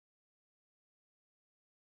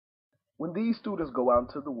When these students go out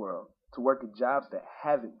into the world to work at jobs that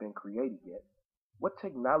haven't been created yet, what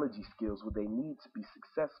technology skills will they need to be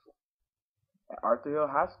successful? At Arthur Hill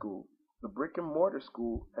High School, the brick and mortar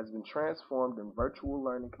school has been transformed in virtual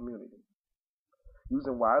learning community.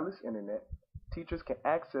 Using wireless internet, teachers can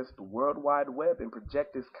access the World Wide Web and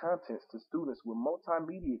project its contents to students with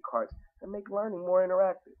multimedia cards and make learning more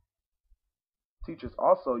interactive. Teachers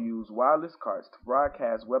also use wireless cards to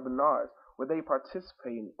broadcast webinars where they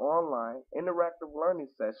participate in online, interactive learning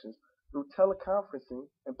sessions through teleconferencing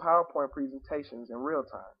and PowerPoint presentations in real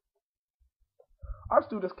time. Our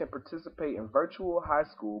students can participate in virtual high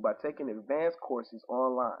school by taking advanced courses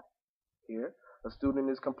online. Here, a student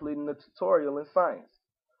is completing a tutorial in science.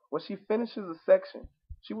 When she finishes a section,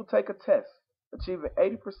 she will take a test, achieving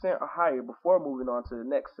 80% or higher before moving on to the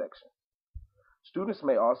next section. Students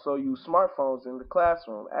may also use smartphones in the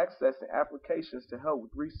classroom, accessing applications to help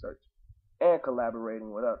with research and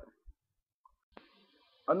collaborating with others.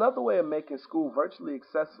 Another way of making school virtually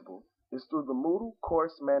accessible is through the Moodle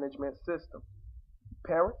course management system.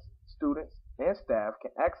 Parents, students, and staff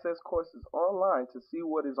can access courses online to see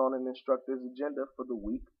what is on an instructor's agenda for the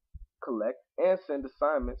week, collect and send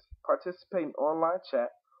assignments, participate in online chat,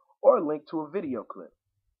 or link to a video clip.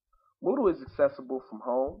 Moodle is accessible from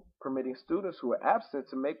home, permitting students who are absent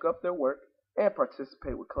to make up their work and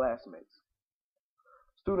participate with classmates.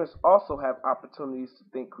 Students also have opportunities to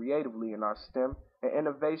think creatively in our STEM and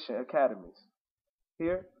Innovation Academies.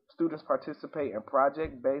 Here, students participate in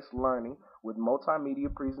project-based learning with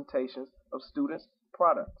multimedia presentations of students'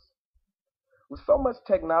 products. With so much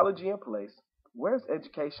technology in place, where's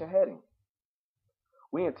education heading?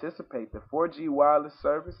 We anticipate that 4G wireless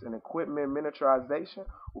service and equipment miniaturization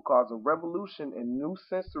will cause a revolution in new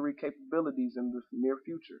sensory capabilities in the near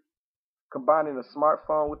future. Combining a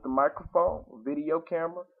smartphone with a microphone, video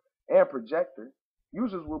camera, and projector,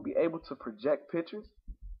 users will be able to project pictures,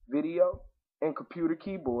 video, and computer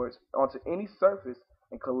keyboards onto any surface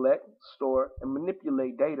and collect, store, and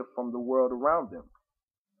manipulate data from the world around them.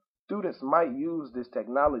 Students might use this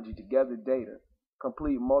technology to gather data,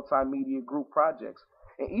 complete multimedia group projects,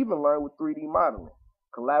 and even learn with 3D modeling,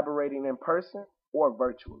 collaborating in person or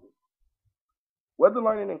virtually. Whether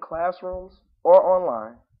learning in classrooms or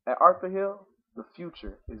online, at Arthur Hill, the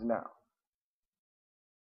future is now.